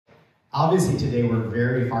Obviously today we're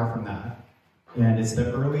very far from that. And it's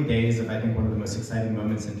the early days of, I think, one of the most exciting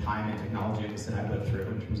moments in time and technology that I've lived through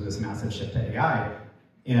in terms of this massive shift to AI.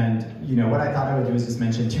 And what I thought I would do is just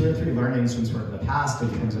mention 2 or 3 learnings from sort of the past in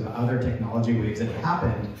terms of other technology waves that have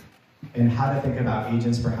happened and how to think about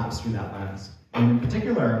agents perhaps through that lens. And in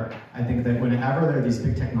particular, I think that whenever there are these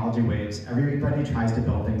big technology waves, everybody tries to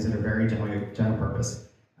build things that are very general purpose.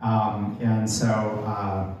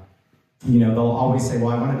 They'll always say, well,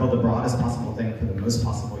 I want to build the broadest possible thing for the most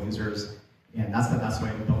possible users, and that's the best way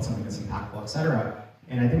to build something that's impactful, et cetera.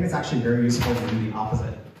 And I think it's actually very useful to do the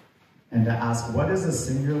opposite and to ask, what is a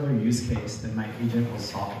singular use case that my agent will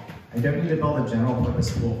solve? I don't need to build a general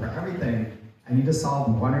purpose tool for everything. I need to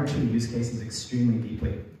solve 1 or 2 use cases extremely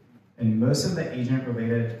deeply. And most of the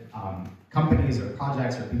agent-related companies or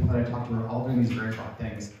projects or people that I talk to are all doing these very broad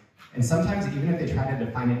things. And sometimes even if they try to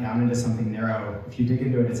define it down into something narrow, if you dig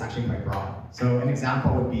into it, it's actually quite broad. So an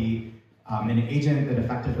example would be an agent that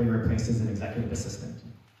effectively replaces an executive assistant.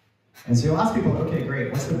 And so you'll ask people, okay, great,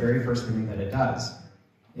 what's the very first thing that it does?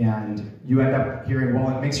 And you end up hearing,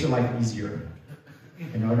 well, it makes your life easier.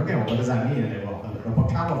 And you're like, okay, well, what does that mean? And it'll book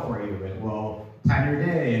travel for you, it will plan your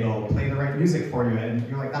day, it'll play the right music for you. And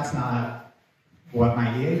you're like, that's not what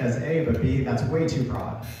my EA does, A, but B, that's way too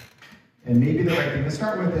broad. And maybe the right thing to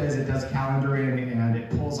start with is it does calendaring and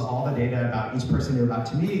it pulls all the data about each person you're about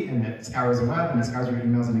to meet and it scours the web and it scours your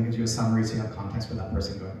emails and it gives you a summary so you have context for that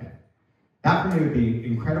person going in. That for me would be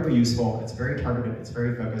incredibly useful. It's very targeted, it's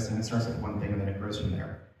very focused, and it starts with one thing and then it grows from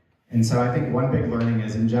there. And so I think one big learning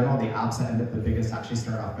is, in general, the apps that end up the biggest actually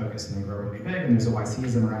start off focused and then grow really big, and there's a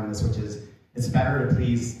YCism around this, which is it's better to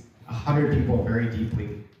please 100 people very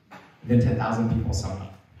deeply than 10,000 people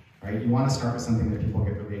somewhat, right? You want to start with something that people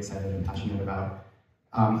get really excited and passionate about.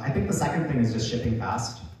 I think the second thing is just shipping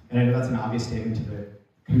fast, and I know that's an obvious statement to the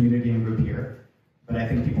community and group here, but I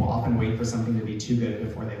think people often wait for something to be too good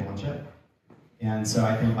before they launch it. And so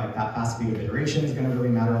I think like that fast speed of iteration is going to really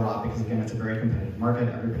matter a lot because, again, it's a very competitive market.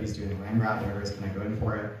 Everybody's doing a land grab and everybody's kind of going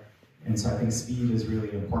for it. And so I think speed is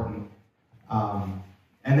really important.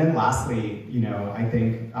 And then lastly, I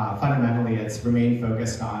think fundamentally it's remain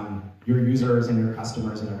focused on your users and your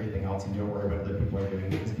customers and everything else, and don't worry what other people are doing,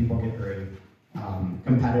 because people get very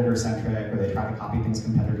competitor-centric, or they try to copy things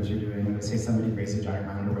competitors are doing, or they say somebody raised a giant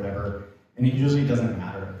round or whatever, and it usually doesn't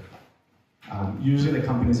matter. Usually the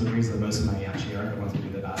companies that raise the most money actually aren't the ones who do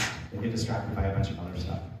the best. They get distracted by a bunch of other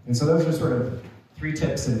stuff. And so those are sort of 3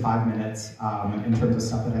 tips in 5 minutes in terms of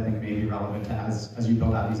stuff that I think may be relevant to as you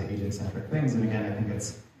build out these agent-centric things. And again, I think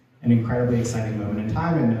it's an incredibly exciting moment in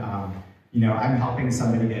time. And I'm helping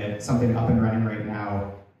somebody get something up and running right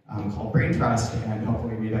now called Brain Trust, and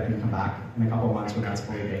hopefully maybe I can come back in a couple of months when that's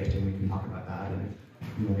fully baked and we can talk about that. And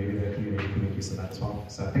maybe the community can make use of that as well.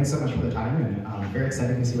 So thanks so much for the time, and I'm very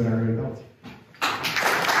excited to see what everybody built.